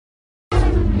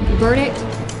verdict,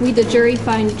 we, the jury,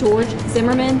 find George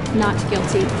Zimmerman not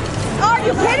guilty. Are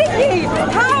you kidding me?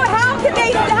 How can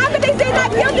they say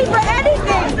not guilty for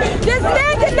anything? This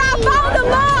man did not follow the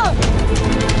law.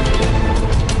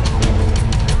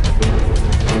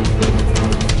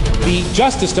 The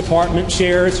Justice Department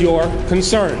shares your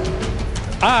concern.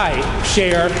 I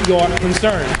share your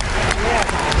concern.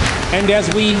 And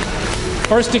as we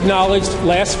first acknowledged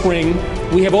last spring,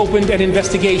 we have opened an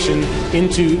investigation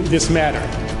into this matter.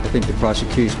 I think the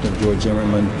prosecution of George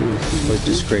Zimmerman was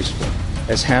disgraceful.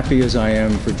 As happy as I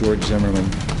am for George Zimmerman,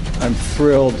 I'm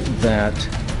thrilled that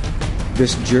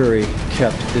this jury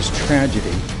kept this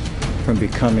tragedy from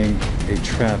becoming a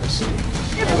travesty.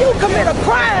 If you commit a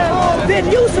crime,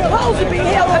 then you're supposed to be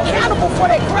held accountable for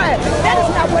that crime. That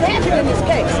is not what happened in this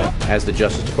case. As the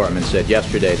Justice Department said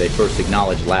yesterday, they first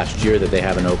acknowledged last year that they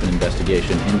have an open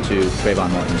investigation into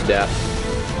Trayvon Martin's death,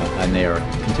 and they are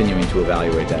continuing to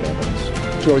evaluate that evidence.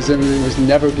 George Zimmerman was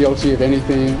never guilty of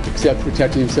anything except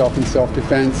protecting himself in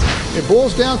self-defense. It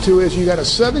boils down to is you got a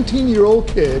 17-year-old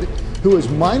kid who is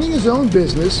minding his own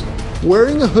business,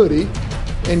 wearing a hoodie,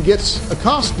 and gets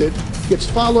accosted, gets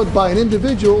followed by an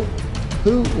individual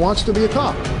who wants to be a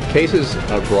cop. Cases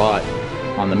are brought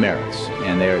on the merits,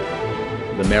 and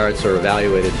the merits are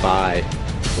evaluated by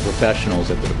the professionals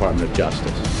at the Department of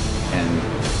Justice. And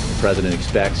the President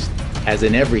expects, as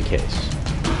in every case,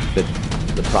 that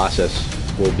the process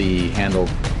will be handled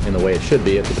in the way it should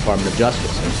be at the Department of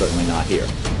Justice, and certainly not here.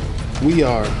 We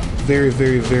are very,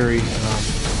 very, very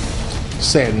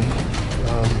saddened.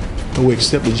 We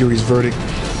accept the jury's verdict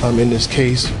in this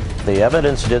case. The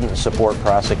evidence didn't support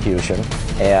prosecution,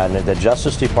 and the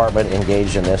Justice Department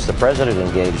engaged in this, the President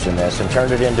engaged in this, and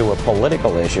turned it into a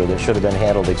political issue that should have been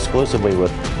handled exclusively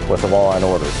with law and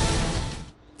order.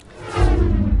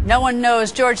 No one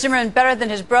knows George Zimmerman better than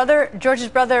his brother. George's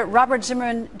brother, Robert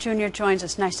Zimmerman Jr., joins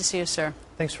us. Nice to see you, sir.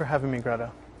 Thanks for having me,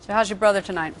 Greta. So how's your brother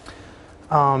tonight?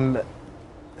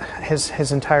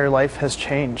 His entire life has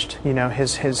changed. You know,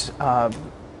 his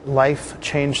life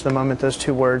changed the moment those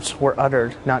two words were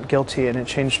uttered, not guilty, and it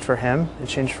changed for him. It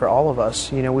changed for all of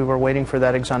us. You know, we were waiting for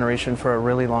that exoneration for a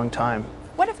really long time.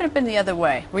 What if it had been the other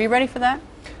way? Were you ready for that?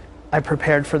 I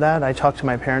prepared for that. I talked to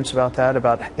my parents about that,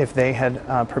 about if they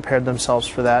had prepared themselves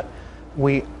for that.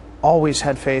 We always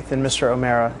had faith in Mr.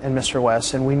 O'Mara and Mr.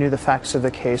 West, and we knew the facts of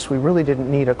the case. We really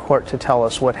didn't need a court to tell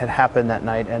us what had happened that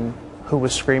night and who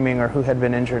was screaming or who had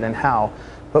been injured and how.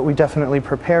 But we definitely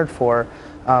prepared for,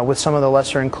 with some of the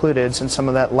lesser includeds and some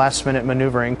of that last-minute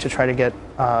maneuvering to try to get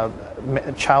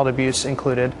child abuse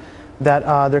included,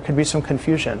 that there could be some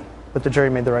confusion. But the jury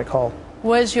made the right call.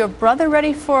 Was your brother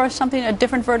ready for something, a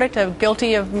different verdict, of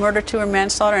guilty of murder to or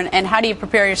manslaughter? And how do you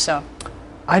prepare yourself?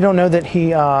 I don't know that he,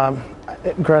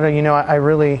 Greta, you know,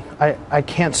 I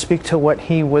can't speak to what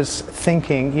he was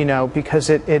thinking, you know,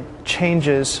 because it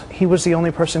changes. He was the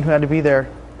only person who had to be there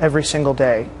every single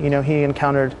day. You know, he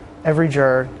encountered every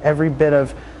juror, every bit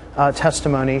of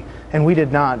testimony, and we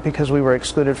did not because we were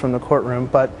excluded from the courtroom.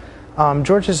 But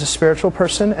George is a spiritual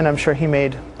person, and I'm sure he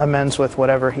made amends with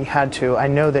whatever he had to. I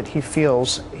know that he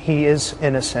feels he is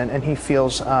innocent, and he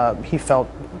feels he felt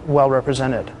well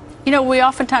represented. You know, we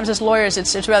oftentimes as lawyers,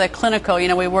 it's rather clinical. You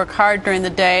know, we work hard during the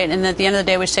day, and at the end of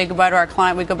the day we say goodbye to our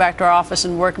client. We go back to our office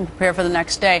and work and prepare for the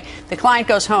next day. The client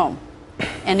goes home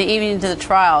in the evening to the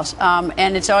trials,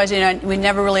 and it's always, you know, we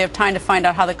never really have time to find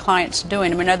out how the client's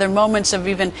doing. I mean, are there moments of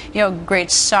even, you know,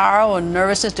 great sorrow and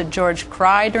nervousness? Did George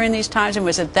cry during these times, and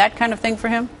was it that kind of thing for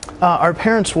him? Our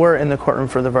parents were in the courtroom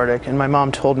for the verdict, and my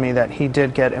mom told me that he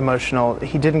did get emotional.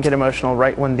 He didn't get emotional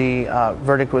right when the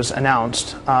verdict was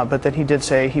announced, but that he did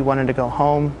say he wanted to go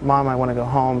home. Mom, I want to go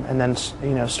home, and then,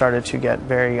 you know, started to get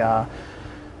very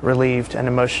relieved and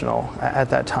emotional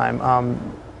at that time.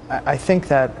 I think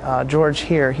that George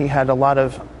here, he had a lot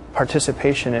of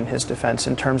participation in his defense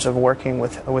in terms of working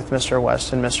with Mr.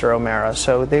 West and Mr. O'Mara.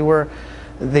 So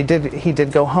he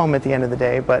did go home at the end of the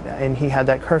day, and he had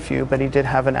that curfew, but he did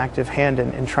have an active hand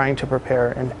in trying to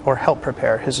prepare or help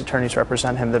prepare his attorneys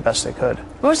represent him the best they could.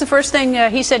 What was the first thing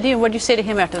he said to you? What did you say to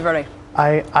him after the verdict?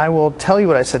 I will tell you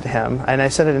what I said to him, and I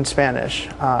said it in Spanish.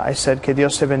 I said, "Que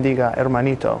Dios te bendiga,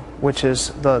 hermanito," which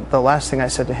is the last thing I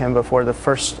said to him before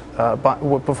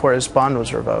before his bond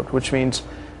was revoked, which means,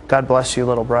 "God bless you,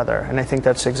 little brother." And I think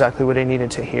that's exactly what I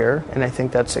needed to hear, and I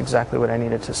think that's exactly what I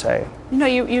needed to say. You know,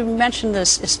 you mentioned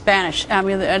this Spanish. I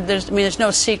mean, there's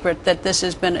no secret that this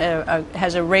has been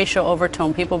has a racial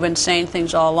overtone. People have been saying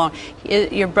things all along.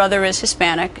 Your brother is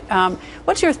Hispanic.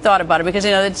 What's your thought about it? Because,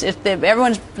 you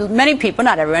know, many people,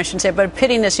 not everyone, I shouldn't say, but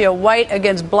pitting this, you know, white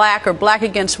against black or black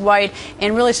against white,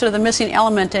 and really sort of the missing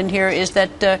element in here is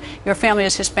that your family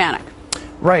is Hispanic.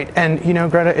 Right, and you know,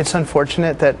 Greta, it's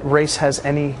unfortunate that race has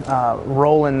any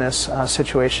role in this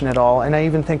situation at all. And I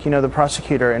even think, you know, the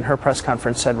prosecutor in her press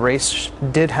conference said race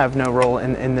did have no role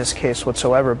in this case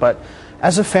whatsoever. But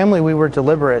as a family, we were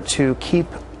deliberate to keep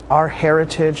our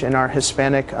heritage and our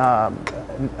Hispanic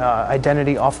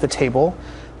identity off the table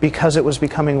because it was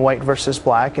becoming white versus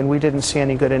black, and we didn't see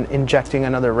any good in injecting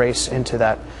another race into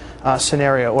that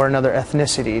scenario or another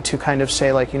ethnicity to kind of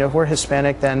say, like, you know, if we're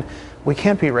Hispanic, then we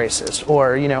can't be racist,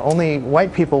 or, you know, only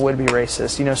white people would be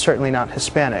racist, you know, certainly not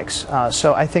Hispanics.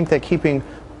 So I think that keeping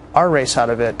our race out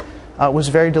of it was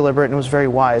very deliberate and was very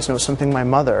wise, and it was something my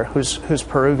mother, who's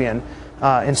Peruvian,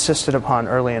 insisted upon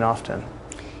early and often.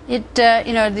 You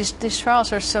know, these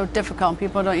trials are so difficult.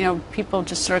 People don't, you know, people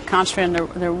just sort of concentrate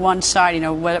on their one side, you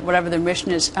know, whatever their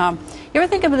mission is. You ever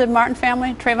think of the Martin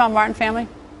family, Trayvon Martin family?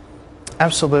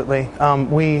 Absolutely.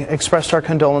 We expressed our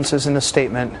condolences in a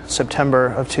statement, September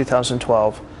of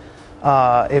 2012.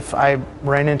 If I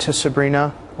ran into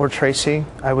Sabrina or Tracy,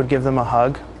 I would give them a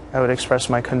hug. I would express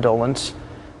my condolences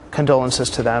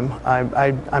to them.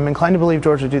 I'm inclined to believe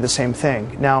George would do the same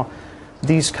thing. Now,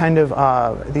 these kind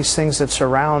of these things that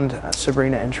surround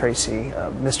Sabrina and Tracy,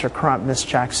 Mr. Crump, Miss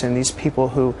Jackson, these people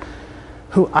who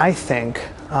I think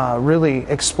really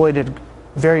exploited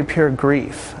very pure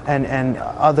grief, and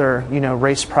other, you know,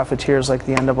 race profiteers like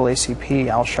the NAACP,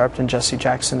 Al Sharpton, Jesse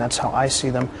Jackson, that's how I see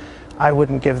them. I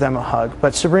wouldn't give them a hug.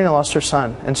 But Sybrina lost her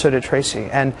son, and so did Tracy.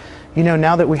 And, you know,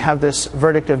 now that we have this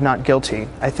verdict of not guilty,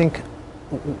 I think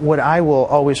what I will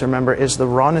always remember is the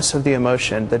rawness of the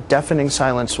emotion, the deafening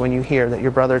silence when you hear that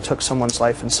your brother took someone's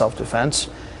life in self-defense.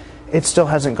 It still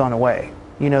hasn't gone away.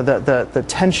 You know, the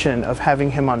tension of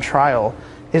having him on trial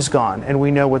is gone, and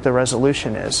we know what the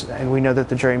resolution is, and we know that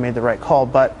the jury made the right call.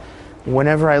 But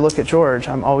whenever I look at George,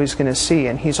 I'm always going to see,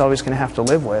 and he's always going to have to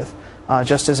live with,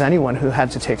 just as anyone who had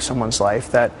to take someone's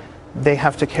life, that they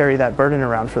have to carry that burden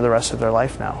around for the rest of their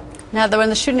life now. Now, when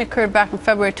the shooting occurred back in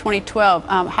February 2012,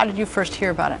 how did you first hear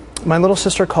about it? My little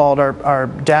sister called. Our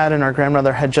dad and our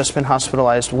grandmother had just been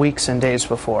hospitalized weeks and days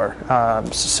before,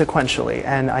 sequentially,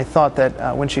 and I thought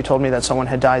that when she told me that someone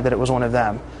had died, that it was one of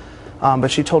them.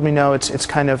 But she told me, no, it's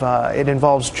kind of, it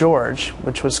involves George,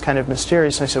 which was kind of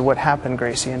mysterious. And I said, what happened,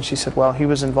 Gracie? And she said, well, he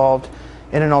was involved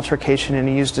in an altercation and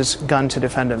he used his gun to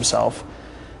defend himself.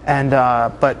 And,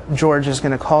 but George is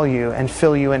going to call you and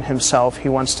fill you in himself. He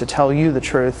wants to tell you the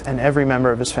truth and every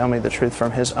member of his family the truth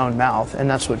from his own mouth. And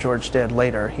that's what George did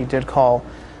later. He did call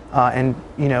and,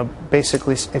 you know,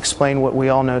 basically explain what we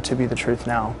all know to be the truth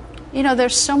now. You know,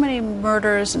 there's so many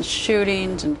murders and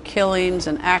shootings and killings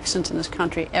and accidents in this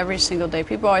country every single day.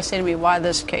 People always say to me, why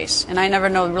this case? And I never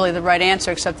know really the right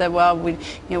answer, except that, well, you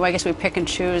know, I guess we pick and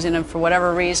choose, you know, for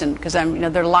whatever reason, because you know,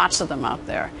 there are lots of them out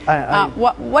there.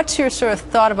 What's your sort of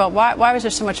thought about why was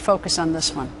there so much focus on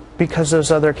this one? Because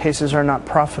those other cases are not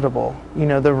profitable. You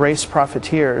know, the race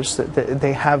profiteers,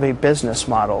 they have a business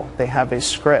model. They have a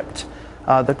script.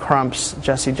 The Crumps,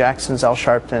 Jesse Jacksons, Al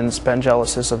Sharptons, Ben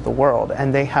Jealouses of the world,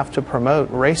 and they have to promote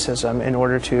racism in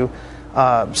order to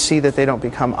see that they don't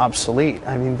become obsolete.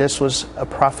 I mean, this was a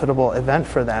profitable event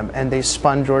for them, and they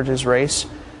spun George's race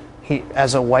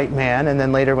as a white man, and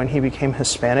then later when he became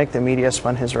Hispanic, the media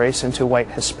spun his race into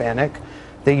white Hispanic.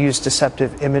 They used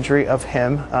deceptive imagery of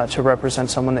him to represent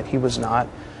someone that he was not.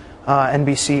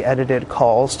 NBC edited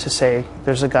calls to say,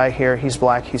 there's a guy here, he's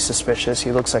black, he's suspicious,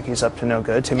 he looks like he's up to no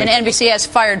good. And NBC has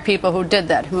fired people who did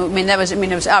that. I mean, it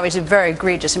was obviously very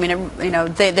egregious. I mean, you know,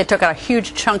 they took out a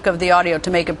huge chunk of the audio to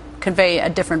make it convey a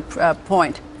different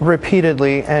point.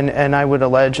 Repeatedly, and I would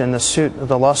allege, and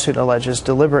the lawsuit alleges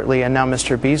deliberately, and now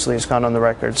Mr. Beasley has gone on the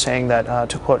record saying that,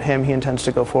 to quote him, he intends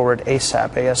to go forward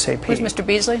ASAP, ASAP. Who's Mr.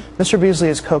 Beasley? Mr. Beasley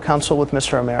is co-counsel with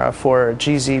Mr. O'Mara for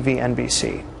GZV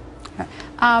NBC.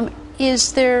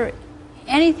 Is there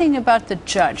anything about the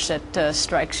judge that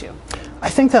strikes you? I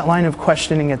think that line of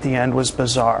questioning at the end was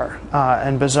bizarre,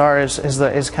 and bizarre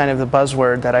is kind of the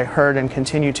buzzword that I heard and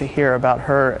continue to hear about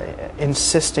her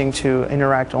insisting to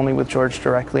interact only with George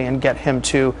directly and get him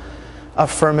to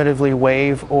affirmatively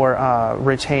waive or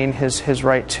retain his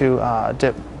right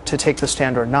to take the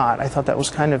stand or not. I thought that was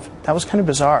kind of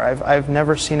bizarre. I've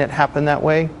never seen it happen that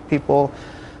way. People,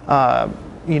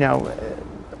 you know,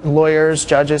 lawyers,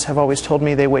 judges have always told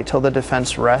me they wait till the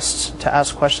defense rests to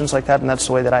ask questions like that, and that's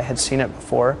the way that I had seen it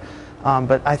before.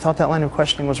 But I thought that line of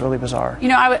questioning was really bizarre. You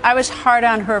know, I was hard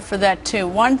on her for that too.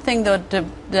 One thing though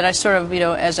that I sort of, you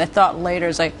know, as I thought later,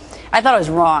 is I thought it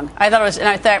was wrong. I thought it was,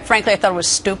 and frankly, I thought it was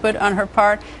stupid on her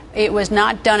part. It was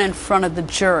not done in front of the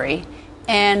jury,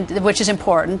 and which is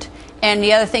important. And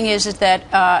the other thing is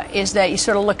that you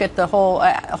sort of look at the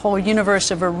whole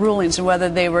universe of her rulings and whether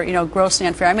they were, grossly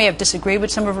unfair. I may have disagreed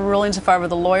with some of her rulings if I were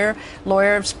the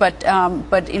lawyers, but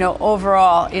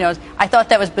overall, I thought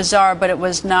that was bizarre, but it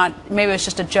was not. Maybe it was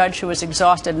just a judge who was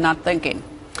exhausted and not thinking.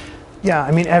 Yeah,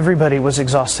 I mean, everybody was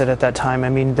exhausted at that time. I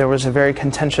mean, there was a very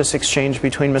contentious exchange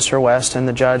between Mr. West and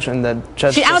the judge, and the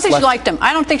judge I don't think she liked him.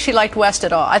 I don't think she liked West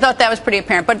at all. I thought that was pretty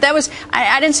apparent. But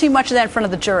I didn't see much of that in front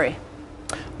of the jury.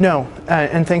 No,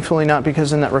 and thankfully not,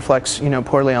 because then that reflects,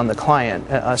 poorly on the client,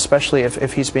 especially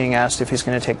if he's being asked if he's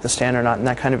going to take the stand or not, and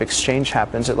that kind of exchange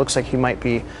happens. It looks like he might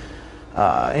be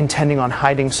intending on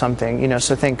hiding something,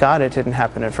 so thank God it didn't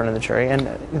happen in front of the jury, and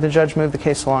the judge moved the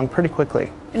case along pretty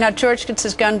quickly. Now George gets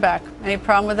his gun back. Any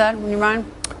problem with that in your mind?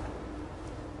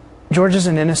 George is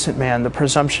an innocent man. The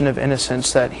presumption of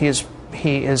innocence that he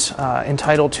is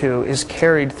entitled to is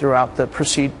carried throughout the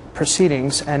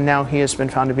proceedings, and now he has been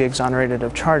found to be exonerated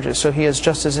of charges. So he is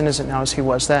just as innocent now as he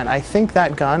was then. I think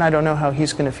that gun, I don't know how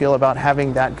he's going to feel about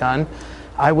having that gun.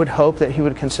 I would hope that he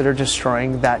would consider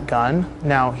destroying that gun.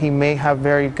 Now, he may have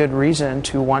very good reason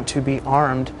to want to be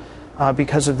armed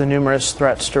because of the numerous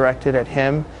threats directed at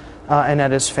him and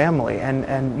at his family.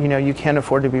 And you can't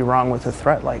afford to be wrong with a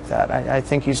threat like that. I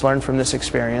think he's learned from this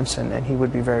experience, and he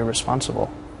would be very responsible.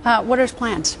 What are his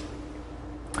plans?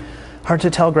 Hard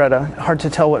to tell, Greta. Hard to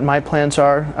tell what my plans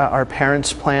are, our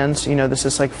parents' plans. This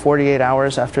is like 48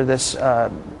 hours after this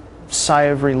sigh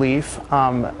of relief.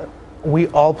 We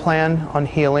all plan on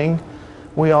healing.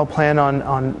 We all plan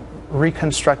on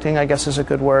reconstructing, I guess is a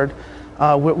good word.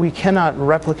 We cannot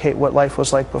replicate what life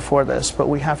was like before this, but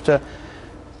we have to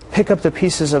pick up the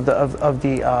pieces of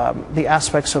the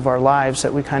aspects of our lives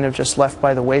that we kind of just left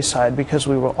by the wayside, because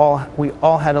we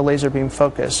all had a laser beam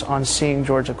focus on seeing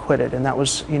George acquitted, and that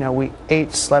was, we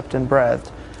ate, slept, and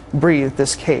breathed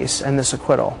this case and this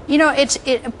acquittal.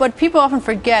 What people often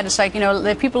forget, it's like,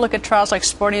 people look at trials like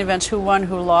sporting events, who won,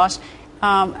 who lost.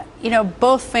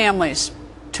 Both families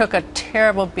took a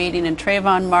terrible beating, and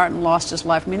Trayvon Martin lost his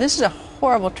life. I mean, this is a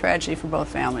horrible tragedy for both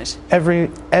families.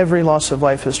 Every loss of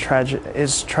life is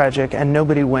tragic, and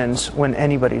nobody wins when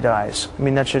anybody dies. I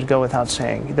mean, that should go without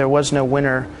saying. There was no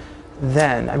winner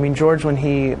then. I mean, George, when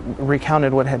he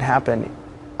recounted what had happened,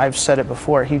 I've said it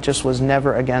before, he just was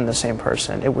never again the same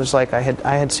person. It was like I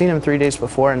had seen him 3 days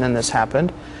before, and then this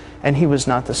happened, and he was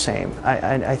not the same.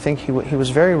 I think he was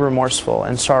very remorseful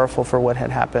and sorrowful for what had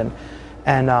happened,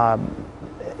 and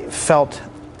felt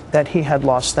that he had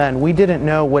lost then. We didn't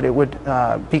know what it would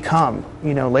become,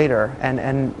 later,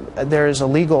 and there is a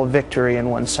legal victory in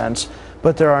one sense,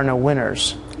 but there are no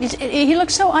winners. He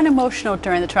looked so unemotional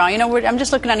during the trial. I'm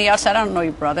just looking on the outside. I don't know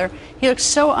your brother. He looked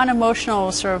so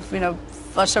unemotional, sort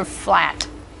of flat.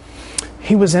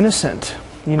 He was innocent.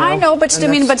 I know, but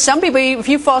but some people, if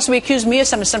you falsely accuse me of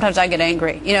something, sometimes I get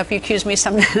angry. If you accuse me of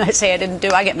something and I say I didn't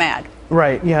do, I get mad.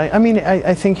 Right, yeah. I mean,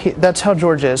 I think that's how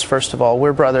George is, first of all.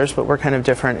 We're brothers, but we're kind of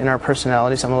different in our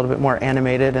personalities. I'm a little bit more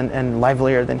animated and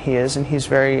livelier than he is, and he's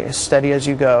very steady as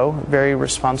you go, very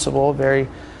responsible, very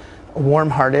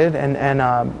warm-hearted, and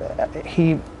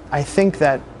I think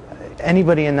that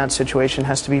anybody in that situation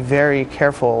has to be very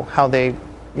careful how they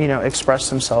express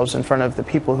themselves in front of the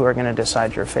people who are going to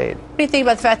decide your fate. What do you think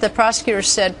about the fact that the prosecutor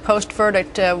said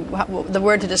post-verdict the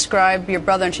word to describe your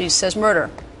brother, and she says murder?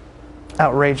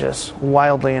 Outrageous,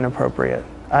 wildly inappropriate.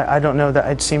 I don't know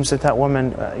that it seems that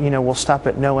woman, will stop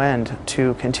at no end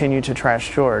to continue to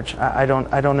trash George. I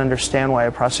don't understand why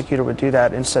a prosecutor would do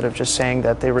that instead of just saying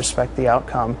that they respect the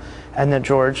outcome and that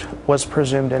George was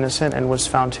presumed innocent and was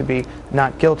found to be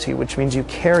not guilty, which means you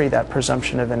carry that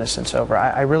presumption of innocence over.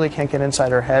 I really can't get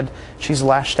inside her head. She's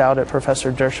lashed out at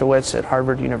Professor Dershowitz at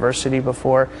Harvard University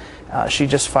before. She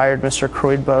just fired Mr.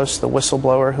 Kroidbos, the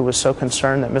whistleblower who was so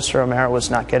concerned that Mr. O'Mara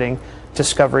was not getting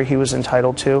discovery he was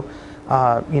entitled to.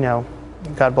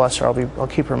 God bless her. I'll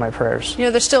keep her in my prayers.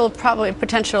 There's still probably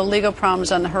potential legal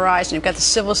problems on the horizon. You've got the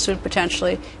civil suit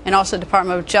potentially, and also the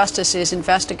Department of Justice is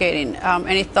investigating.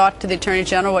 Any thought to the Attorney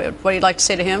General? What you'd like to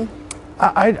say to him?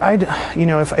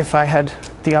 If I had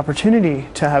the opportunity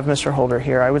to have Mr. Holder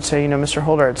here, I would say, Mr.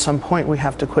 Holder, at some point we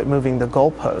have to quit moving the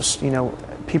goalpost.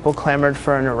 People clamored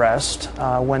for an arrest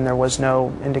when there was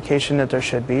no indication that there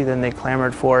should be. Then they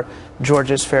clamored for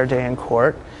George's fair day in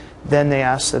court. Then they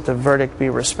asked that the verdict be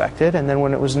respected, and then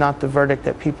when it was not the verdict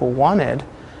that people wanted,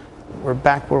 we're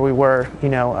back where we were,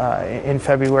 in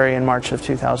February and March of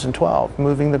 2012,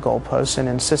 moving the goalposts and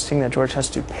insisting that George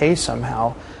has to pay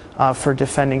somehow for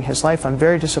defending his life. I'm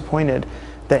very disappointed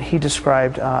that he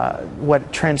described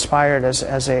what transpired as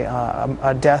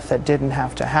a death that didn't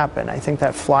have to happen. I think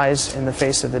that flies in the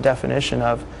face of the definition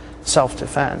of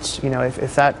self-defense.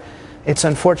 If that It's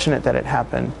unfortunate that it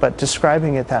happened, but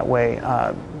describing it that way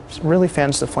really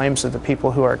fans the flames of the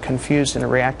people who are confused and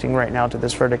reacting right now to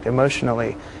this verdict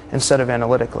emotionally instead of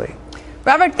analytically.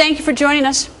 Robert, thank you for joining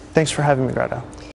us. Thanks for having me, Greta.